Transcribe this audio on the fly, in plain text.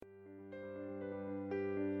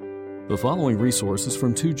The following resource is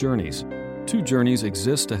from Two Journeys. Two Journeys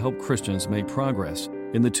exists to help Christians make progress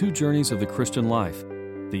in the two journeys of the Christian life,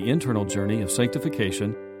 the internal journey of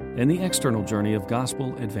sanctification and the external journey of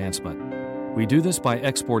gospel advancement. We do this by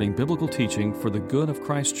exporting biblical teaching for the good of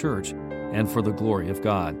Christ's church and for the glory of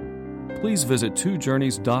God. Please visit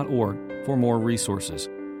twojourneys.org for more resources.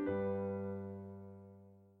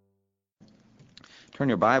 Turn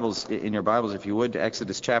your Bibles, if you would, to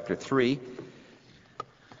Exodus chapter 3.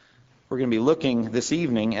 We're going to be looking this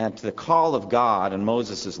evening at the call of God in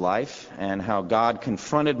Moses' life and how God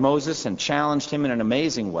confronted Moses and challenged him in an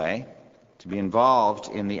amazing way to be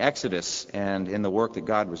involved in the Exodus and in the work that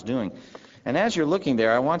God was doing. And as you're looking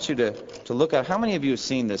there, I want you to look at how many of you have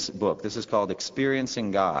seen this book. This is called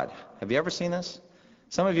Experiencing God. Have you ever seen this?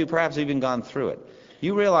 Some of you perhaps have even gone through it.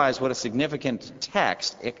 You realize what a significant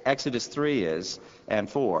text Exodus 3 is and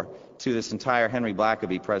 4 to this entire Henry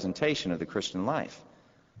Blackaby presentation of the Christian life.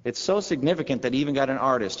 It's so significant that he even got an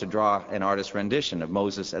artist to draw an artist rendition of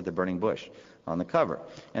Moses at the burning bush on the cover.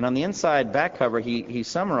 And on the inside back cover, he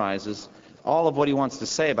summarizes all of what he wants to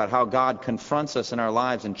say about how God confronts us in our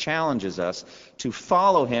lives and challenges us to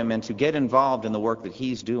follow him and to get involved in the work that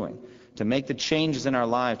he's doing, to make the changes in our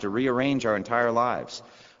lives, to rearrange our entire lives,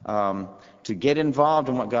 to get involved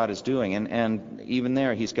in what God is doing. And even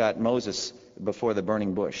there, he's got Moses before the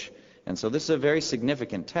burning bush. And so this is a very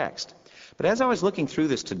significant text. But as I was looking through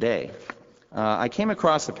this today, I came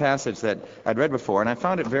across a passage that I'd read before, and I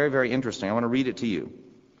found it very, very interesting. I want to read it to you,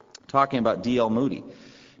 talking about D.L. Moody.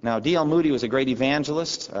 Now, D.L. Moody was a great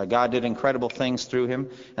evangelist. God did incredible things through him.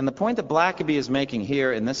 And the point that Blackaby is making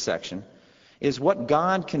here in this section is what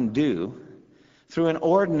God can do through an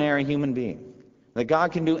ordinary human being. That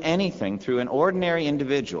God can do anything through an ordinary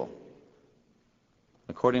individual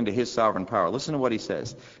according to his sovereign power. Listen to what he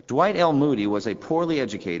says. Dwight L. Moody was a poorly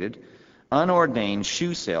educated, unordained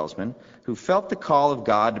shoe salesman who felt the call of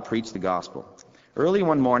God to preach the gospel. Early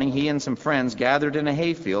one morning, he and some friends gathered in a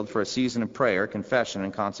hayfield for a season of prayer, confession,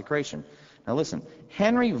 and consecration. Now listen,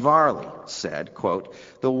 Henry Varley said, quote,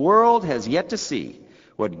 "The world has yet to see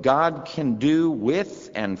what God can do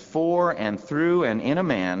with and for and through and in a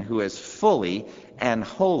man who is fully and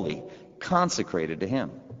wholly consecrated to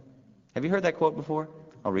him." Have you heard that quote before?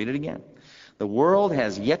 I'll read it again. The world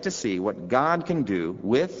has yet to see what God can do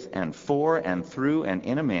with and for and through and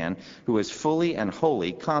in a man who is fully and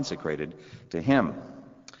wholly consecrated to him.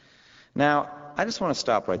 Now, I just want to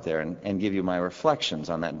stop right there and give you my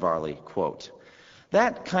reflections on that Varley quote.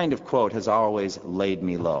 That kind of quote has always laid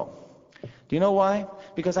me low. Do you know why?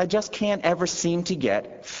 Because I just can't ever seem to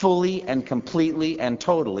get fully and completely and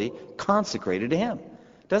totally consecrated to him.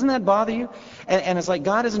 Doesn't that bother you? And it's like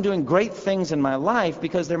God isn't doing great things in my life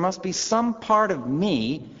because there must be some part of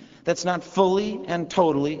me that's not fully and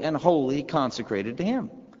totally and wholly consecrated to him.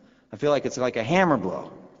 I feel like it's like a hammer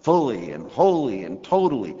blow. Fully and wholly and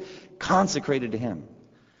totally consecrated to him.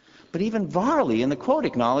 But even Varley in the quote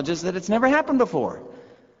acknowledges that it's never happened before.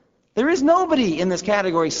 There is nobody in this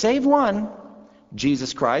category save one,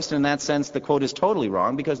 Jesus Christ. And in that sense, the quote is totally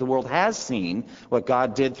wrong because the world has seen what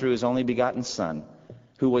God did through his only begotten Son,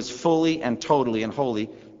 who was fully and totally and wholly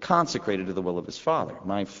consecrated to the will of his Father.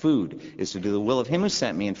 My food is to do the will of him who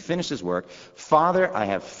sent me and finish his work. Father, I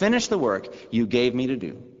have finished the work you gave me to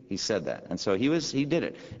do. He said that. And so he did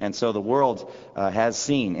it. And so the world has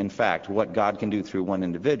seen, in fact, what God can do through one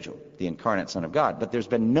individual, the incarnate Son of God. But there's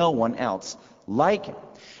been no one else like him.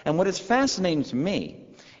 And what is fascinating to me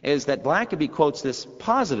is that Blackaby quotes this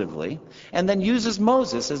positively and then uses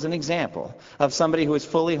Moses as an example of somebody who is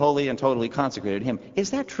fully, wholly, and totally consecrated to him. Is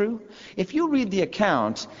that true? If you read the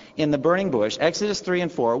account in the burning bush, Exodus 3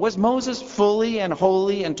 and 4, was Moses fully and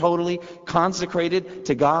wholly and totally consecrated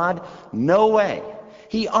to God? No way.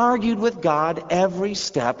 He argued with God every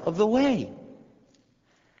step of the way.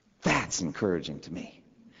 That's encouraging to me.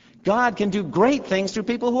 God can do great things through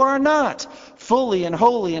people who are not fully and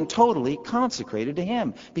wholly and totally consecrated to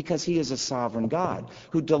him because he is a sovereign God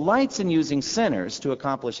who delights in using sinners to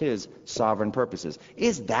accomplish his sovereign purposes.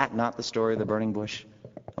 Is that not the story of the burning bush,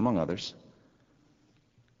 among others?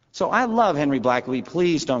 So I love Henry Blackaby.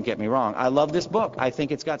 Please don't get me wrong. I love this book. I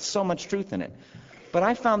think it's got so much truth in it. But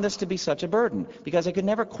I found this to be such a burden because I could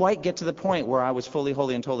never quite get to the point where I was fully,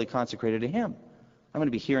 wholly, and totally consecrated to him. I'm going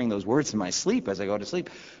to be hearing those words in my sleep as I go to sleep.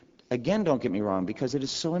 Again, don't get me wrong, because it is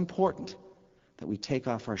so important that we take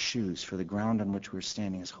off our shoes, for the ground on which we're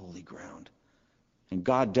standing is holy ground. And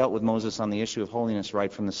God dealt with Moses on the issue of holiness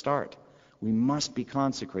right from the start. We must be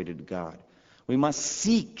consecrated to God. We must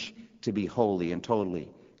seek to be holy and totally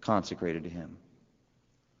consecrated to him.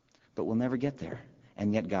 But we'll never get there,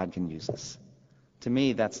 and yet God can use us. To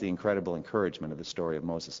me, that's the incredible encouragement of the story of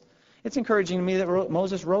Moses. It's encouraging to me that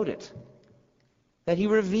Moses wrote it, that he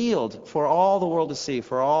revealed for all the world to see,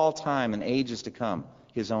 for all time and ages to come,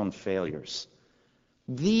 his own failures.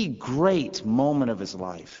 The great moment of his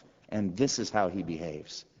life, and this is how he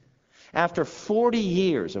behaves. After 40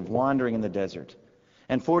 years of wandering in the desert,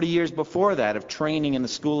 and 40 years before that of training in the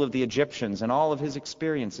school of the Egyptians and all of his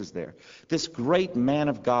experiences there, this great man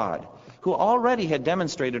of God, who already had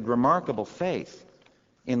demonstrated remarkable faith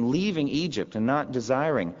in leaving Egypt and not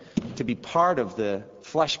desiring to be part of the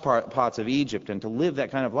flesh pots of Egypt and to live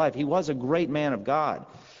that kind of life. He was a great man of God,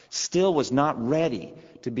 still was not ready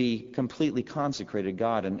to be completely consecrated to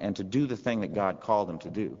God and to do the thing that God called him to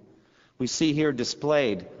do. We see here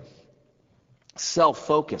displayed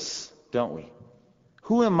self-focus, don't we?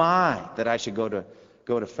 Who am I that I should go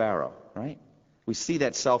to Pharaoh, right? We see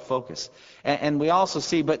that self-focus. And we also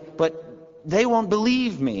see, but they won't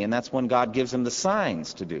believe me, and that's when God gives them the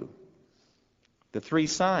signs to do. The 3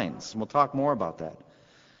 signs, and we'll talk more about that.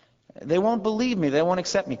 They won't believe me, they won't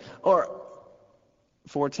accept me. Or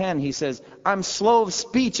 4:10, he says, I'm slow of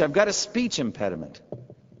speech, I've got a speech impediment.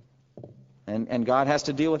 And God has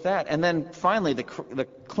to deal with that. And then finally, the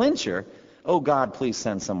clincher, oh God, please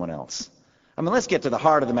send someone else. I mean, let's get to the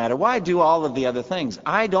heart of the matter. Why do all of the other things?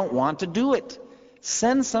 I don't want to do it.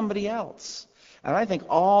 Send somebody else. And I think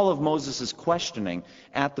all of Moses' questioning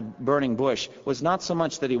at the burning bush was not so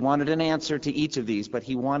much that he wanted an answer to each of these, but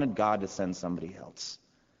he wanted God to send somebody else.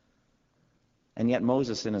 And yet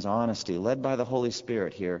Moses, in his honesty, led by the Holy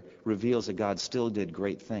Spirit here, reveals that God still did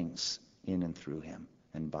great things in and through him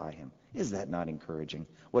and by him. Is that not encouraging?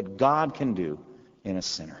 What God can do in a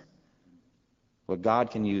sinner. What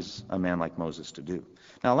God can use a man like Moses to do.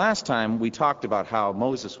 Now, last time we talked about how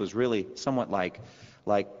Moses was really somewhat like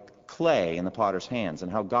clay in the potter's hands,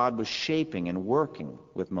 and how God was shaping and working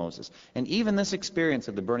with Moses. And even this experience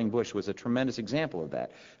of the burning bush was a tremendous example of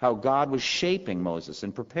that, how God was shaping Moses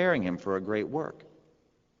and preparing him for a great work.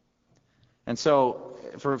 And so,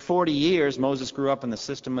 for 40 years, Moses grew up in the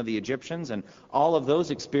system of the Egyptians, and all of those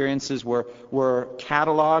experiences were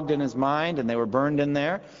cataloged in his mind, and they were burned in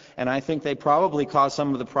there. And I think they probably caused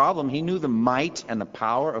some of the problem. He knew the might and the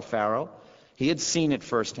power of Pharaoh. He had seen it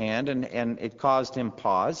firsthand, and it caused him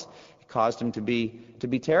pause. It caused him to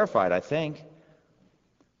be terrified, I think.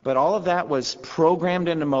 But all of that was programmed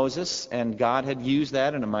into Moses, and God had used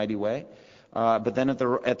that in a mighty way. But then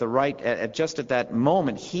just at that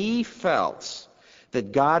moment, he felt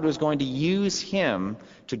that God was going to use him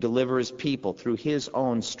to deliver his people through his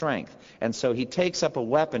own strength. And so he takes up a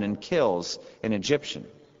weapon and kills an Egyptian.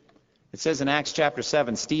 It says in Acts chapter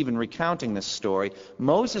 7, Stephen recounting this story,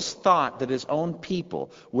 Moses thought that his own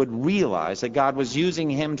people would realize that God was using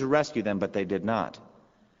him to rescue them, but they did not.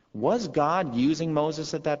 Was God using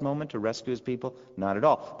Moses at that moment to rescue his people? Not at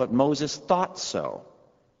all. But Moses thought so.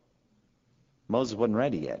 Moses wasn't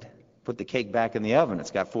ready yet. Put the cake back in the oven.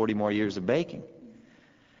 It's got 40 more years of baking.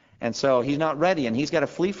 And so he's not ready, and he's got to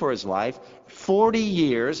flee for his life. 40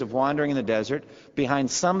 years of wandering in the desert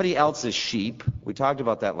behind somebody else's sheep. We talked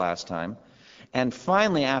about that last time. And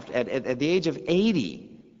finally, at the age of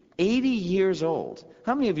 80 years old.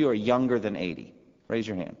 How many of you are younger than 80? Raise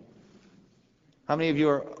your hand. How many of you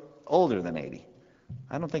are older than 80?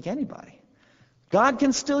 I don't think anybody. God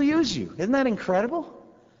can still use you. Isn't that incredible?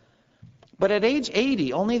 But at age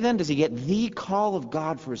 80, only then does he get the call of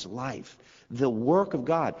God for his life, the work of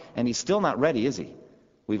God. And he's still not ready, is he?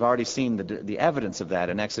 We've already seen the evidence of that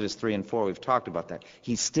in Exodus 3 and 4. We've talked about that.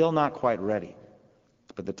 He's still not quite ready,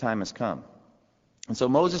 but the time has come. And so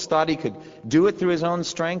Moses thought he could do it through his own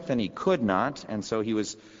strength, and he could not. And so he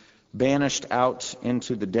was banished out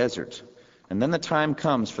into the desert. And then the time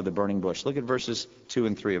comes for the burning bush. Look at verses 2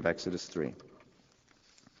 and 3 of Exodus 3.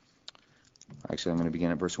 Actually, I'm going to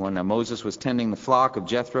begin at verse 1. Now Moses was tending the flock of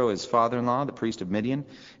Jethro, his father-in-law, the priest of Midian,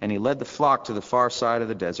 and he led the flock to the far side of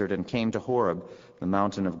the desert and came to Horeb, the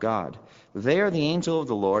mountain of God. There the angel of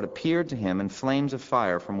the Lord appeared to him in flames of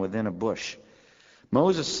fire from within a bush.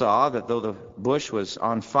 Moses saw that though the bush was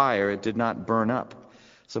on fire, it did not burn up.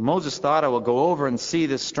 So Moses thought, I will go over and see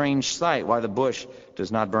this strange sight, why the bush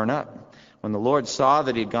does not burn up. When the Lord saw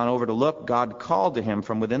that he had gone over to look, God called to him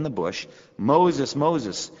from within the bush, Moses,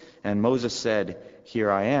 Moses. And Moses said,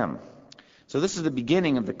 Here I am. So this is the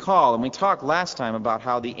beginning of the call. And we talked last time about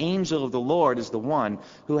how the angel of the Lord is the one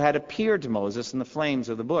who had appeared to Moses in the flames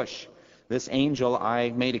of the bush. This angel, I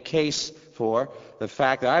made a case for the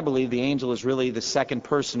fact that I believe the angel is really the second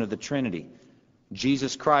person of the Trinity.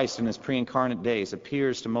 Jesus Christ in his pre-incarnate days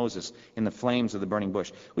appears to Moses in the flames of the burning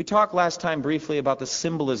bush. We talked last time briefly about the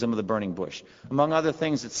symbolism of the burning bush. Among other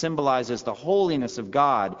things, it symbolizes the holiness of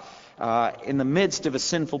God in the midst of a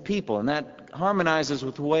sinful people. And that harmonizes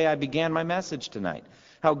with the way I began my message tonight.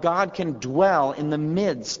 How God can dwell in the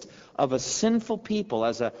midst of a sinful people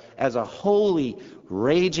as a holy,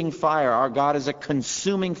 raging fire. Our God is a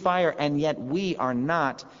consuming fire, and yet we are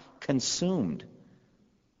not consumed.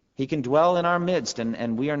 He can dwell in our midst,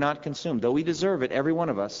 and we are not consumed. Though we deserve it, every one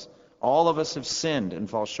of us, all of us have sinned and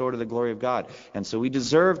fall short of the glory of God. And so we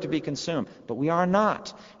deserve to be consumed, but we are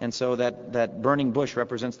not. And so that burning bush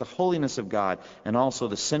represents the holiness of God and also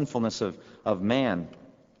the sinfulness of man.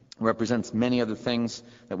 Represents many other things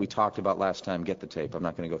that we talked about last time. Get the tape. I'm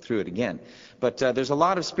not going to go through it again. But there's a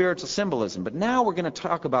lot of spiritual symbolism. But now we're going to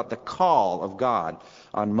talk about the call of God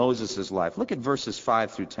on Moses' life. Look at verses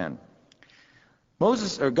 5 through 10.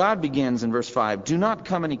 God begins in verse 5, "Do not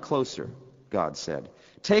come any closer," God said.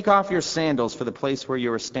 "Take off your sandals, for the place where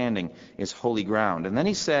you are standing is holy ground." And then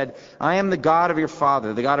he said, "I am the God of your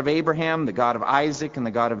father, the God of Abraham, the God of Isaac, and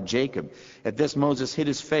the God of Jacob." At this Moses hid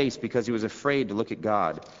his face because he was afraid to look at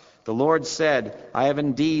God. The Lord said, "I have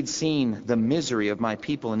indeed seen the misery of my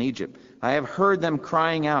people in Egypt. I have heard them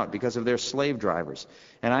crying out because of their slave drivers,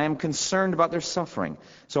 and I am concerned about their suffering.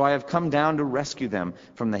 So I have come down to rescue them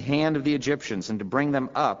from the hand of the Egyptians and to bring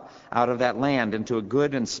them up out of that land into a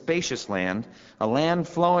good and spacious land, a land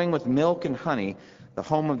flowing with milk and honey, the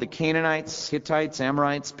home of the Canaanites, Hittites,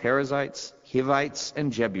 Amorites, Perizzites, Hivites,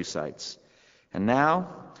 and Jebusites. And now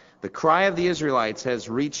the cry of the Israelites has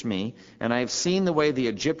reached me, and I have seen the way the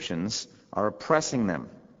Egyptians are oppressing them.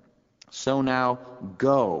 So now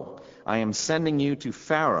go. I am sending you to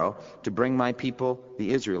Pharaoh to bring my people,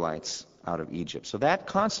 the Israelites, out of Egypt." So that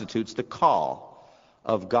constitutes the call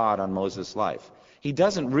of God on Moses' life. He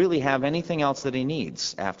doesn't really have anything else that he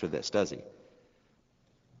needs after this, does he?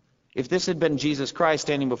 If this had been Jesus Christ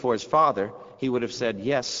standing before his Father, he would have said,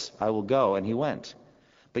 "Yes, I will go," and he went.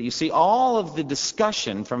 But you see, all of the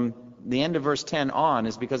discussion from the end of verse 10 on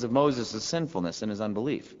is because of Moses' sinfulness and his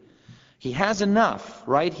unbelief. He has enough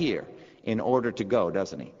right here in order to go,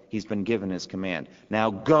 doesn't he? He's been given his command.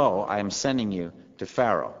 Now go, I am sending you to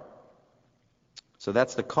Pharaoh. So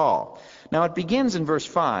that's the call. Now it begins in verse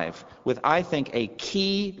 5 with, I think, a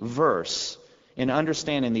key verse in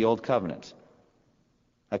understanding the Old Covenant.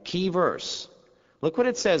 A key verse. Look what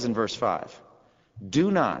it says in verse 5.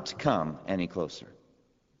 "Do not come any closer."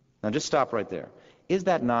 Now just stop right there. Is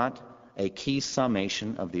that not a key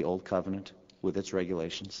summation of the Old Covenant with its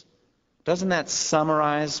regulations? Doesn't that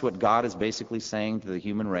summarize what God is basically saying to the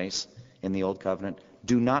human race in the Old Covenant?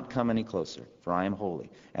 Do not come any closer, for I am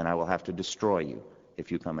holy, and I will have to destroy you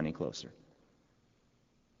if you come any closer.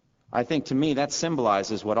 I think to me that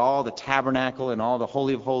symbolizes what all the tabernacle and all the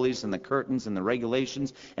Holy of Holies and the curtains and the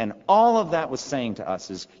regulations and all of that was saying to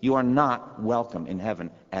us is you are not welcome in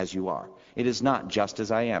heaven as you are. It is not just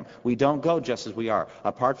as I am. We don't go just as we are.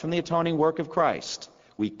 Apart from the atoning work of Christ,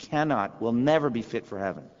 we will never be fit for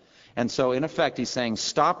heaven. And so, in effect, he's saying,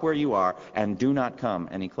 stop where you are and do not come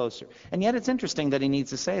any closer. And yet it's interesting that he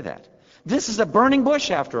needs to say that. This is a burning bush,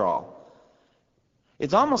 after all.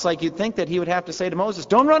 It's almost like you'd think that he would have to say to Moses,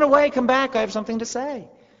 "Don't run away, come back, I have something to say."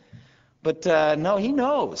 But no, he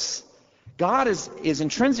knows. God is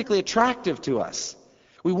intrinsically attractive to us.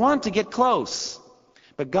 We want to get close.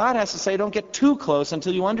 But God has to say, don't get too close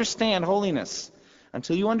until you understand holiness.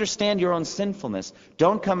 Until you understand your own sinfulness.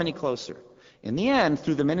 Don't come any closer. In the end,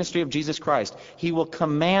 through the ministry of Jesus Christ, he will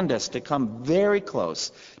command us to come very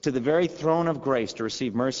close to the very throne of grace to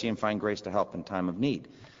receive mercy and find grace to help in time of need.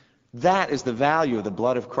 That is the value of the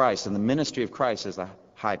blood of Christ and the ministry of Christ as the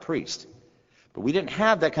high priest. But we didn't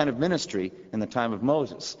have that kind of ministry in the time of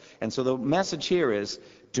Moses. And so the message here is,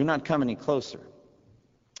 do not come any closer.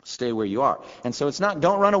 Stay where you are. And so it's not,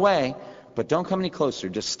 don't run away, but don't come any closer.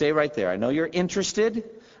 Just stay right there. I know you're interested.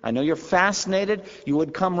 I know you're fascinated. You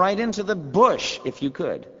would come right into the bush if you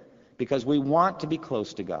could, because we want to be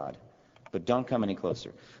close to God. But don't come any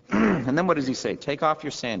closer. And then what does he say? Take off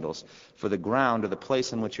your sandals, for the ground or the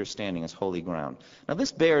place in which you're standing is holy ground. Now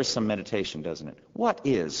this bears some meditation, doesn't it? What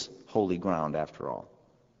is holy ground after all?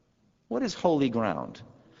 What is holy ground?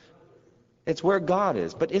 It's where God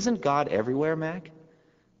is. But isn't God everywhere, Mac?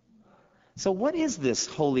 So what is this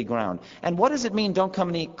holy ground? And what does it mean, don't come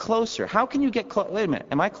any closer? How can you get close? Wait a minute.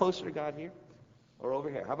 Am I closer to God here? Or over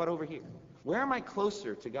here? How about over here? Where am I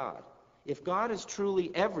closer to God? If God is truly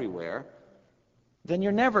everywhere, then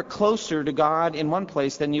you're never closer to God in one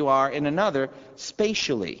place than you are in another,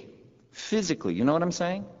 spatially, physically. You know what I'm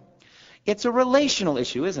saying? It's a relational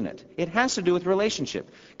issue, isn't it? It has to do with relationship.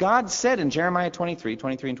 God said in Jeremiah 23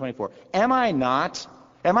 and 24, am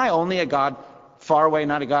I only a God far away,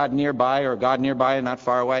 not a God nearby, or a God nearby and not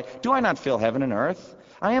far away? Do I not fill heaven and earth?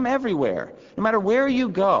 I am everywhere. No matter where you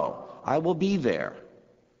go, I will be there.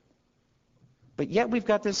 But yet we've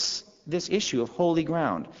got this issue of holy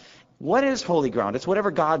ground. What is holy ground? It's whatever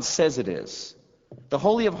God says it is. The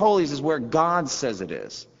Holy of Holies is where God says it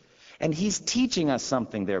is. And he's teaching us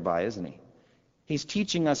something thereby, isn't he? He's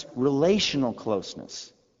teaching us relational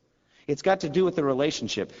closeness. It's got to do with the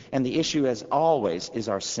relationship. And the issue, as always, is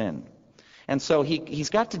our sin. And so he's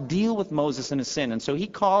got to deal with Moses and his sin. And so he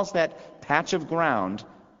calls that patch of ground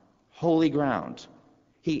holy ground.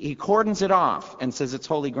 He cordons it off and says it's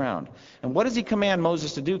holy ground. And what does he command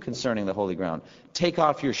Moses to do concerning the holy ground? Take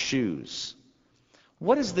off your shoes.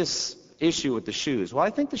 What is this issue with the shoes? Well,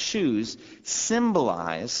 I think the shoes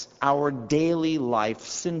symbolize our daily life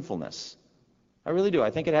sinfulness. I really do.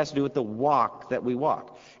 I think it has to do with the walk that we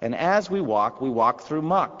walk. And as we walk through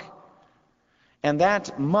muck. And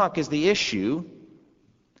that muck is the issue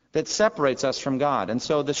that separates us from God. And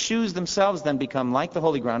so the shoes themselves then become, like the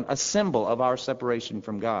holy ground, a symbol of our separation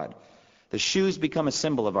from God. The shoes become a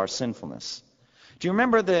symbol of our sinfulness. Do you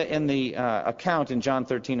remember in the account in John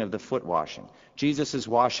 13 of the foot washing? Jesus is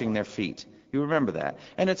washing their feet. You remember that?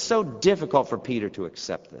 And it's so difficult for Peter to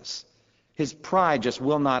accept this. His pride just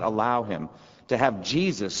will not allow him to have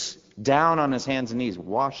Jesus down on his hands and knees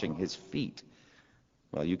washing his feet.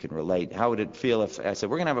 Well, you can relate. How would it feel if I said,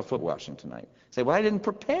 we're going to have a foot washing tonight? Say, well, I didn't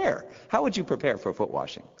prepare. How would you prepare for a foot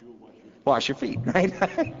washing? Wash your feet,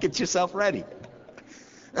 right? Get yourself ready.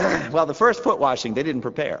 Well, the first foot washing, they didn't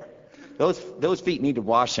prepare. Those feet needed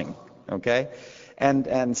washing, okay?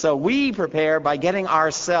 And so we prepare by getting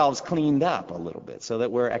ourselves cleaned up a little bit so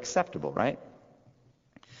that we're acceptable, right?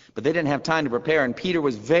 But they didn't have time to prepare, and Peter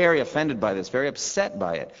was very offended by this, very upset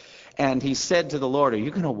by it. And he said to the Lord, are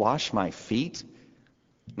you going to wash my feet?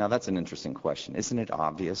 Now, that's an interesting question. Isn't it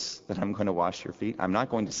obvious that I'm going to wash your feet? I'm not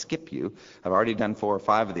going to skip you. I've already done 4 or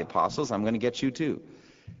 5 of the apostles. I'm going to get you too.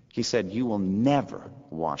 He said, you will never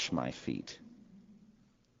wash my feet.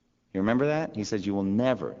 You remember that? He says, you will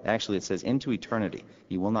never. Actually, it says, into eternity,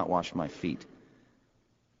 you will not wash my feet.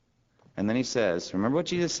 And then he says, remember what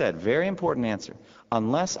Jesus said, very important answer.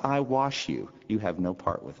 Unless I wash you, you have no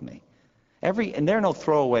part with me. And there are no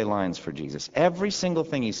throwaway lines for Jesus. Every single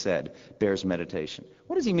thing he said bears meditation.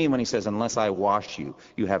 What does he mean when he says, unless I wash you,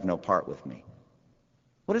 you have no part with me?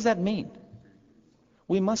 What does that mean?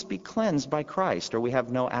 We must be cleansed by Christ, or we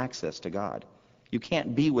have no access to God. You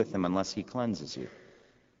can't be with him unless he cleanses you.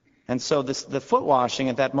 And so the foot washing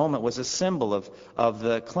at that moment was a symbol of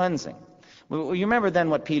the cleansing. You remember then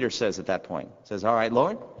what Peter says at that point. He says, all right,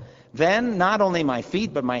 Lord, then not only my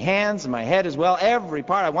feet, but my hands and my head as well, every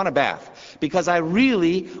part, I want a bath, because I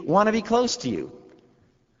really want to be close to you.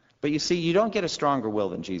 But you see, you don't get a stronger will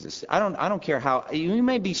than Jesus. I don't care how, you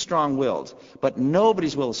may be strong-willed, but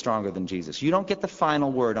nobody's will is stronger than Jesus. You don't get the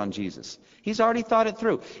final word on Jesus. He's already thought it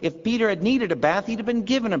through. If Peter had needed a bath, he'd have been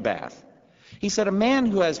given a bath. He said, a man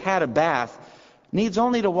who has had a bath needs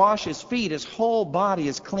only to wash his feet. His whole body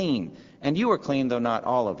is clean. And you are clean, though not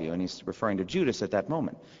all of you. And he's referring to Judas at that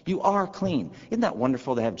moment. You are clean. Isn't that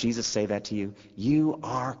wonderful to have Jesus say that to you? You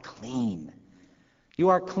are clean. You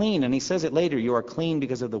are clean. And he says it later. You are clean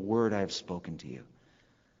because of the word I have spoken to you.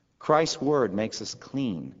 Christ's word makes us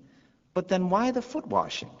clean. But then why the foot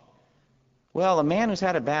washing? Well, a man who's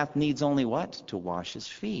had a bath needs only what? To wash his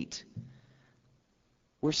feet.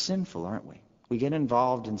 We're sinful, aren't we? We get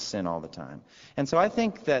involved in sin all the time. And so I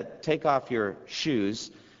think that take off your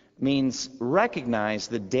shoes means recognize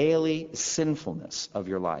the daily sinfulness of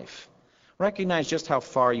your life. Recognize just how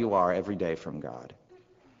far you are every day from God.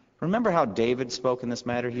 Remember how David spoke in this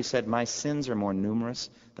matter? He said, my sins are more numerous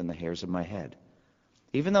than the hairs of my head.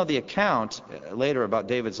 Even though the account later about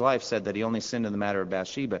David's life said that he only sinned in the matter of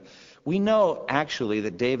Bathsheba, we know actually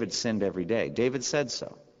that David sinned every day. David said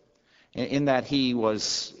so. In that he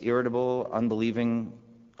was irritable, unbelieving,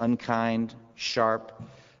 unkind, sharp,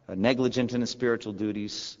 negligent in his spiritual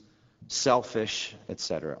duties, selfish,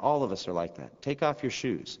 etc. All of us are like that. Take off your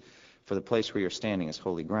shoes, for the place where you're standing is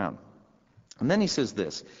holy ground. And then he says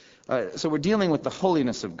this. So we're dealing with the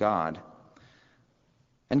holiness of God.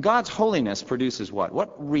 And God's holiness produces what?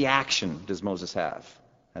 What reaction does Moses have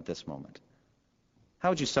at this moment? How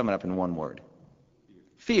would you sum it up in one word?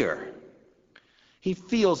 Fear. He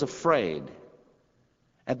feels afraid.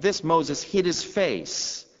 At this, Moses hid his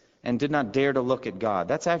face and did not dare to look at God.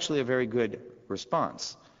 That's actually a very good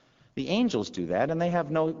response. The angels do that, and they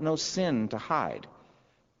have no sin to hide.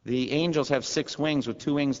 The angels have 6 wings. With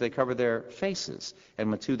 2 wings, they cover their faces.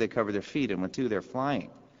 And with 2, they cover their feet. And with 2, they're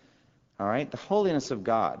flying. All right? The holiness of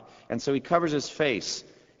God. And so he covers his face,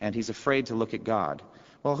 and he's afraid to look at God.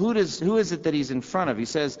 Well, who is it that he's in front of? He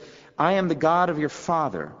says, I am the God of your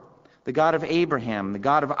father, the God of Abraham, the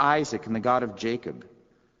God of Isaac, and the God of Jacob.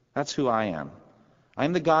 That's who I am. I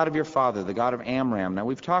am the God of your father, the God of Amram. Now,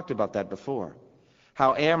 we've talked about that before.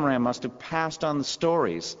 How Amram must have passed on the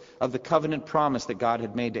stories of the covenant promise that God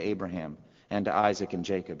had made to Abraham and to Isaac and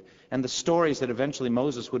Jacob, and the stories that eventually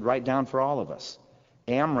Moses would write down for all of us.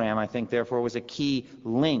 Amram, I think, therefore, was a key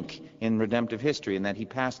link in redemptive history in that he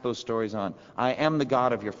passed those stories on. I am the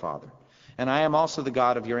God of your father, and I am also the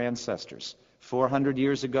God of your ancestors. 400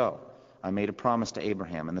 years ago, I made a promise to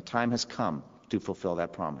Abraham, and the time has come to fulfill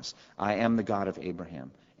that promise. I am the God of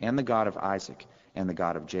Abraham, and the God of Isaac, and the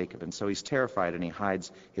God of Jacob. And so he's terrified and he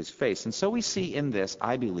hides his face. And so we see in this,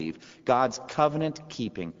 I believe, God's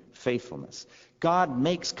covenant-keeping faithfulness. God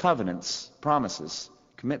makes covenants, promises,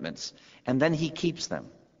 commitments, and then he keeps them.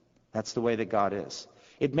 That's the way that God is.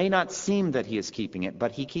 It may not seem that he is keeping it,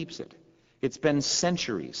 but he keeps it. It's been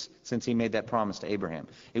centuries since he made that promise to Abraham.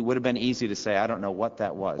 It would have been easy to say, I don't know what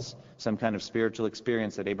that was, some kind of spiritual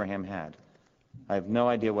experience that Abraham had. I have no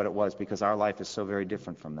idea what it was because our life is so very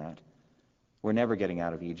different from that. We're never getting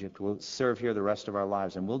out of Egypt. We'll serve here the rest of our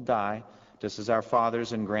lives, and we'll die just as our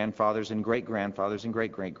fathers and grandfathers and great-grandfathers and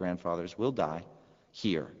great-great-grandfathers will die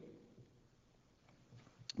here.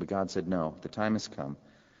 But God said, no, the time has come.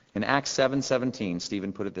 In Acts 7:17,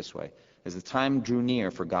 Stephen put it this way: as the time drew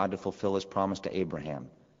near for God to fulfill his promise to Abraham,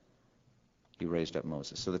 he raised up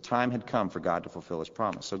Moses. So the time had come for God to fulfill his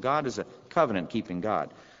promise. So God is a covenant-keeping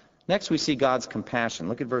God. Next we see God's compassion.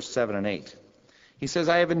 Look at verse 7 and 8. He says,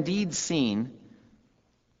 I have indeed seen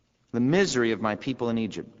the misery of my people in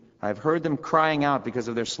Egypt. I have heard them crying out because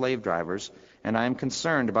of their slave drivers, and I am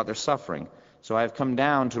concerned about their suffering. So I have come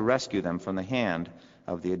down to rescue them from the hand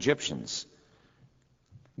of the Egyptians.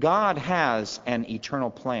 God has an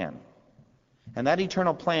eternal plan, and that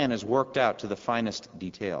eternal plan is worked out to the finest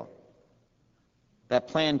detail. That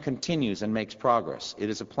plan continues and makes progress.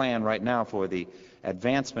 It is a plan right now for the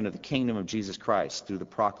advancement of the kingdom of Jesus Christ through the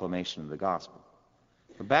proclamation of the gospel.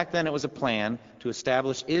 But back then it was a plan to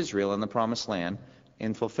establish Israel in the promised land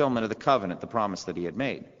in fulfillment of the covenant, the promise that he had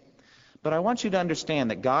made. But I want you to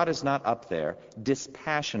understand that God is not up there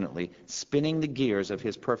dispassionately spinning the gears of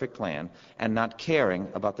his perfect plan and not caring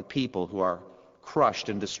about the people who are crushed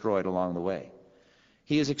and destroyed along the way.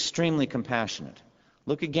 He is extremely compassionate.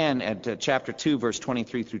 Look again at chapter 2, verse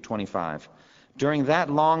 23 through 25. During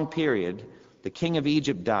that long period, the king of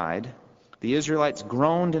Egypt died. The Israelites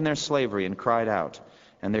groaned in their slavery and cried out,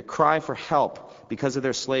 and their cry for help because of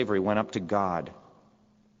their slavery went up to God.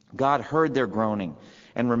 God heard their groaning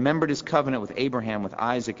and remembered his covenant with Abraham, with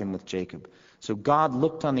Isaac, and with Jacob. So God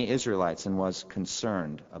looked on the Israelites and was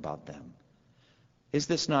concerned about them. Is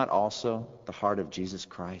this not also the heart of Jesus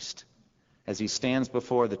Christ? As he stands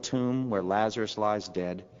before the tomb where Lazarus lies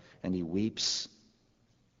dead and he weeps.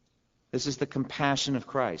 This is the compassion of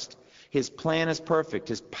Christ. His plan is perfect.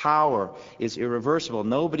 His power is irreversible.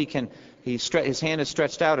 His hand is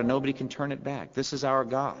stretched out and nobody can turn it back. This is our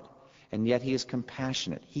God. And yet he is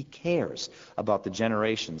compassionate. He cares about the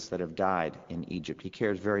generations that have died in Egypt. He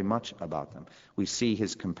cares very much about them. We see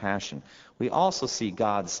his compassion. We also see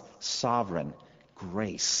God's sovereign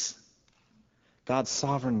grace. God's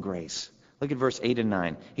sovereign grace. Look at verse 8 and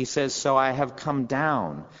 9. He says, so I have come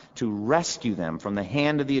down to rescue them from the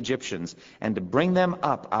hand of the Egyptians and to bring them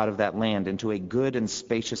up out of that land into a good and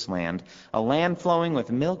spacious land, a land flowing with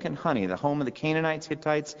milk and honey, the home of the Canaanites,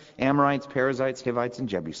 Hittites, Amorites, Perizzites, Hivites, and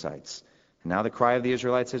Jebusites. And now the cry of the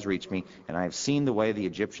Israelites has reached me, and I have seen the way the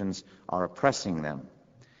Egyptians are oppressing them.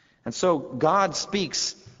 And so God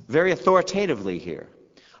speaks very authoritatively here.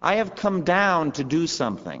 I have come down to do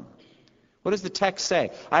something. What does the text say?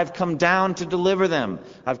 I've come down to deliver them.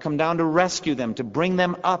 I've come down to rescue them, to bring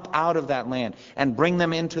them up out of that land and bring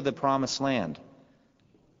them into the promised land.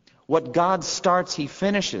 What God starts, he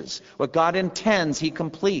finishes. What God intends, he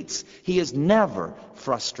completes. He is never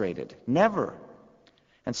frustrated. Never.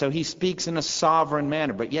 And so he speaks in a sovereign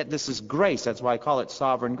manner. But yet this is grace. That's why I call it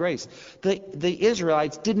sovereign grace. The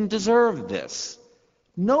Israelites didn't deserve this.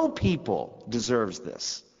 No people deserves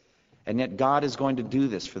this. And yet God is going to do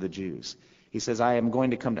this for the Jews. He says, I am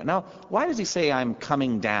going to come down. Now, why does he say I'm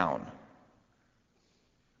coming down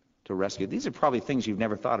to rescue? These are probably things you've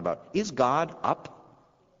never thought about. Is God up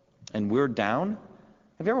and we're down?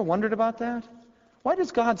 Have you ever wondered about that? Why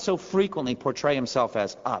does God so frequently portray himself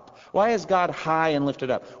as up? Why is God high and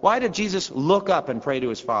lifted up? Why did Jesus look up and pray to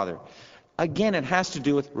his Father? Again, it has to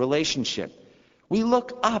do with relationship. We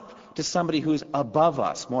look up to somebody who's above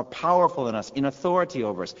us, more powerful than us, in authority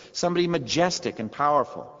over us, somebody majestic and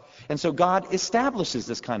powerful. And so God establishes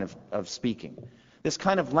this kind of speaking, this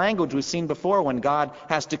kind of language we've seen before when God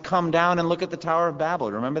has to come down and look at the Tower of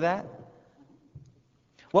Babel. Remember that?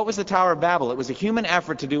 What was the Tower of Babel? It was a human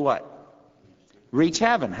effort to do what? reach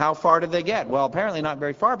heaven. How far did they get? Well, apparently not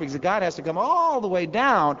very far, because God has to come all the way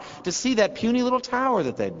down to see that puny little tower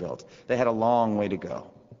that they'd built. They had a long way to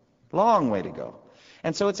go. Long way to go.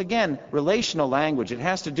 And so it's, again, relational language. It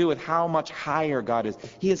has to do with how much higher God is.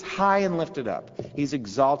 He is high and lifted up. He's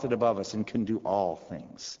exalted above us and can do all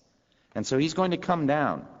things. And so he's going to come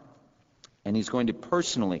down, and he's going to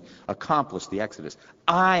personally accomplish the Exodus.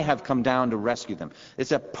 I have come down to rescue them.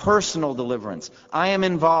 It's a personal deliverance. I am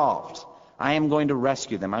involved. I am going to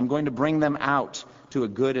rescue them. I'm going to bring them out to a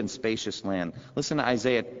good and spacious land. Listen to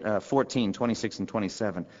Isaiah 14, 26 and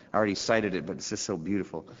 27. I already cited it, but it's just so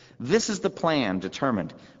beautiful. This is the plan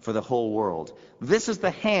determined for the whole world. This is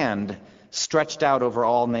the hand stretched out over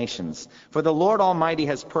all nations. For the Lord Almighty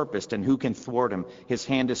has purposed, and who can thwart him? His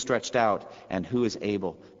hand is stretched out, and who is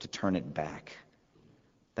able to turn it back?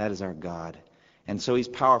 That is our God. And so he's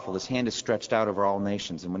powerful. His hand is stretched out over all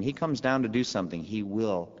nations. And when he comes down to do something, he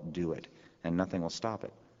will do it, and nothing will stop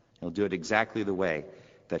it. He'll do it exactly the way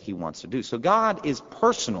that he wants to do. So God is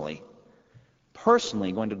personally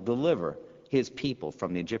going to deliver his people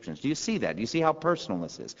from the Egyptians. Do you see that? Do you see how personal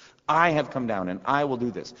this is? I have come down and I will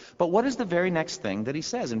do this. But what is the very next thing that he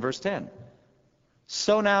says in verse 10?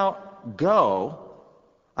 So now go,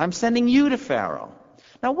 I'm sending you to Pharaoh.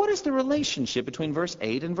 Now what is the relationship between verse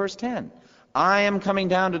 8 and verse 10? I am coming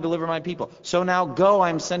down to deliver my people. So now go,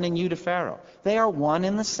 I'm sending you to Pharaoh. They are one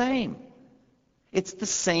and the same. It's the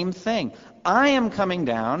same thing. I am coming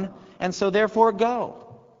down, and so therefore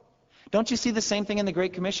go. Don't you see the same thing in the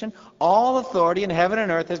Great Commission? All authority in heaven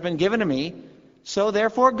and earth has been given to me, so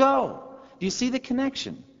therefore go. Do you see the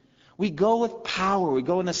connection? We go with power. We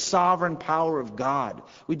go in the sovereign power of God.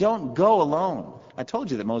 We don't go alone. I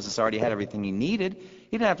told you that Moses already had everything he needed.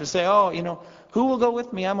 He didn't have to say, who will go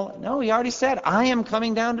with me? No, he already said, I am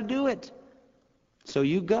coming down to do it. So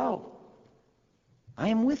you go. I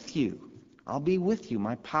am with you. I'll be with you.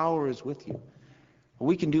 My power is with you.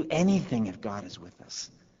 We can do anything if God is with us.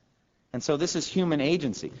 And so this is human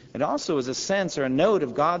agency. It also is a sense or a note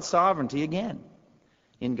of God's sovereignty again,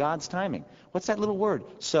 in God's timing. What's that little word?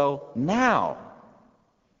 So now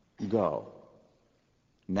go.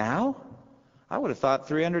 Now? I would have thought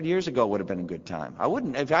 300 years ago would have been a good time.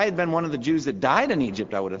 If I had been one of the Jews that died in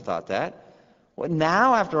Egypt, I would have thought that. What,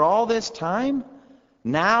 now, after all this time?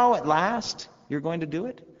 Now, at last, you're going to do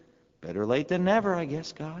it? Better late than never, I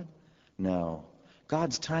guess, God. No.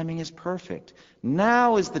 God's timing is perfect.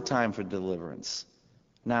 Now is the time for deliverance.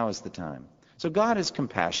 Now is the time. So God is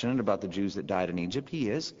compassionate about the Jews that died in Egypt. He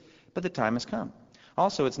is. But the time has come.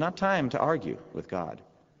 Also, it's not time to argue with God.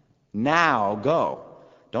 Now go.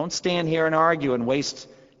 Don't stand here and argue and waste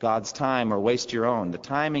God's time or waste your own. The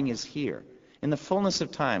timing is here. In the fullness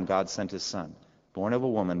of time, God sent his Son, born of a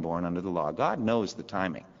woman, born under the law. God knows the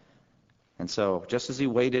timing. And so, just as he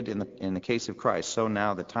waited in the case of Christ, so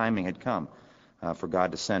now the timing had come for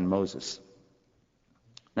God to send Moses.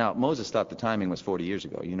 Now, Moses thought the timing was 40 years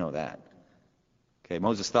ago. You know that. Okay,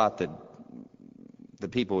 Moses thought that the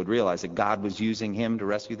people would realize that God was using him to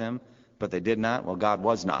rescue them, but they did not. Well, God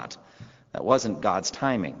was not. That wasn't God's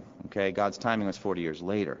timing. Okay, God's timing was 40 years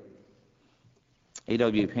later.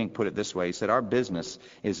 A.W. Pink put it this way. He said, our business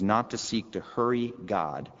is not to seek to hurry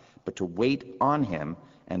God, but to wait on him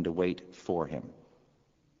and to wait for him.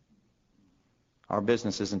 Our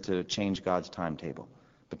business isn't to change God's timetable,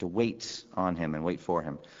 but to wait on him and wait for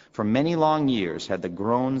him. For many long years had the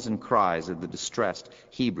groans and cries of the distressed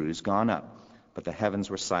Hebrews gone up, but the heavens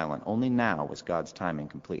were silent. Only now was God's timing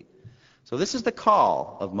complete. So this is the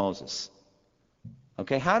call of Moses.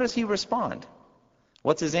 Okay, how does he respond?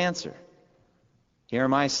 What's his answer? Here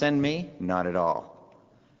am I, send me? Not at all.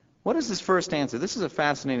 What is his first answer? This is a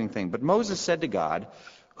fascinating thing. But Moses said to God,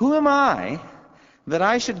 who am I that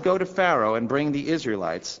I should go to Pharaoh and bring the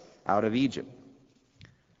Israelites out of Egypt?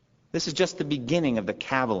 This is just the beginning of the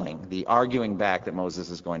cavilling, the arguing back that Moses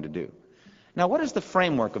is going to do. Now, what is the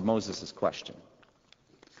framework of Moses' question?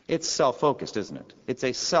 It's self-focused, isn't it? It's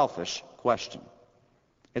a selfish question.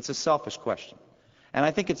 It's a selfish question. And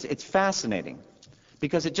I think it's fascinating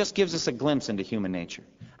because it just gives us a glimpse into human nature.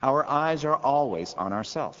 Our eyes are always on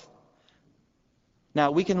ourselves.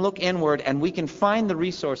 Now, we can look inward and we can find the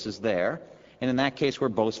resources there, and in that case, we're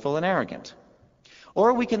boastful and arrogant.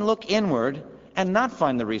 Or we can look inward and not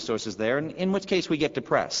find the resources there, in which case we get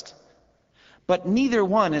depressed. But neither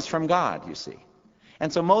one is from God, you see.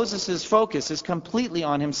 And so Moses' focus is completely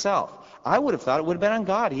on himself. I would have thought it would have been on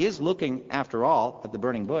God. He is looking, after all, at the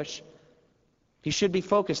burning bush. He should be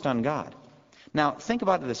focused on God. Now, think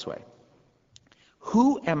about it this way.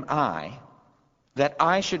 Who am I that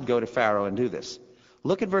I should go to Pharaoh and do this?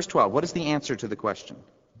 Look at verse 12. What is the answer to the question?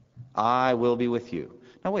 I will be with you.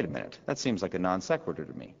 Now, wait a minute. That seems like a non sequitur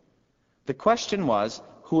to me. The question was,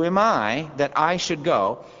 who am I that I should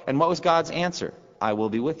go? And what was God's answer? I will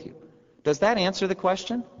be with you. Does that answer the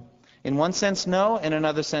question? In one sense, no. In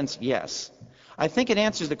another sense, yes. I think it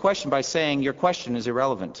answers the question by saying your question is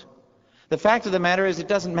irrelevant. The fact of the matter is it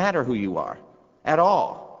doesn't matter who you are at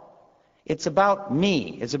all. It's about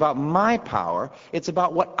me. It's about my power. It's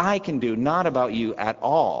about what I can do, not about you at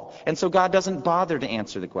all. And so God doesn't bother to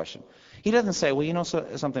answer the question. He doesn't say, well, you know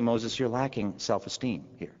something, Moses, you're lacking self-esteem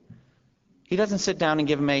here. He doesn't sit down and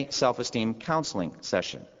give him a self-esteem counseling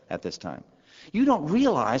session at this time. You don't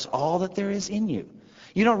realize all that there is in you.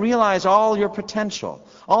 You don't realize all your potential,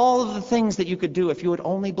 all of the things that you could do if you would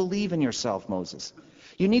only believe in yourself, Moses.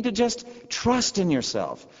 You need to just trust in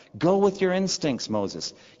yourself. Go with your instincts,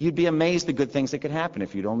 Moses. You'd be amazed at the good things that could happen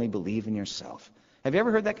if you'd only believe in yourself. Have you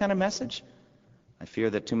ever heard that kind of message? I fear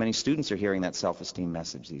that too many students are hearing that self-esteem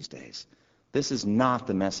message these days. This is not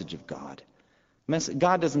the message of God.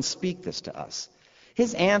 God doesn't speak this to us.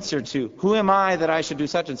 His answer to, who am I that I should do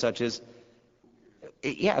such and such is,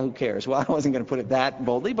 yeah, who cares? Well, I wasn't going to put it that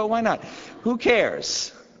boldly, but why not? Who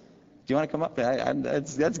cares? Do you want to come up?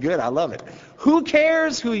 That's good. I love it. Who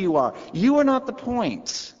cares who you are? You are not the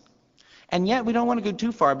point. And yet we don't want to go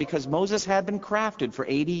too far because Moses had been crafted for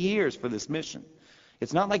 80 years for this mission.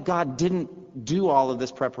 It's not like God didn't do all of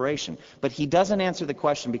this preparation, but he doesn't answer the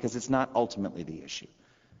question because it's not ultimately the issue.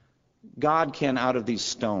 God can, out of these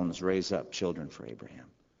stones, raise up children for Abraham.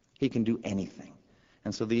 He can do anything.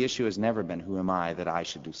 And so the issue has never been, who am I that I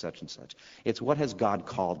should do such and such? It's, what has God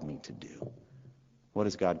called me to do? What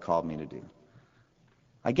has God called me to do?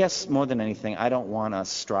 I guess more than anything, I don't want us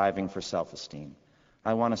striving for self-esteem.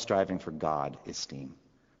 I want us striving for God esteem.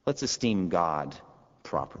 Let's esteem God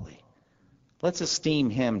properly. Let's esteem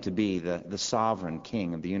him to be the sovereign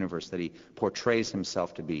king of the universe that he portrays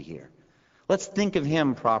himself to be here. Let's think of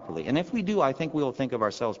him properly. And if we do, I think we will think of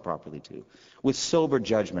ourselves properly too, with sober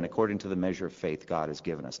judgment according to the measure of faith God has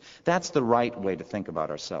given us. That's the right way to think about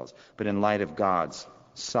ourselves, but in light of God's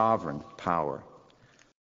sovereign power.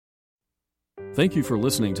 Thank you for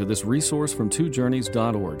listening to this resource from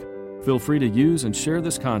twojourneys.org. Feel free to use and share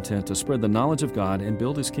this content to spread the knowledge of God and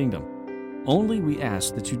build his kingdom. Only we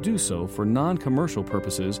ask that you do so for non-commercial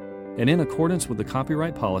purposes and in accordance with the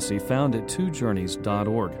copyright policy found at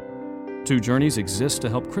twojourneys.org. Two Journeys exists to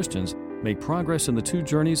help Christians make progress in the two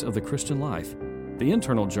journeys of the Christian life, the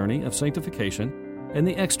internal journey of sanctification and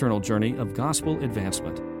the external journey of gospel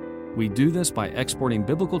advancement. We do this by exporting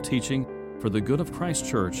biblical teaching for the good of Christ's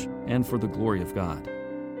church and for the glory of God.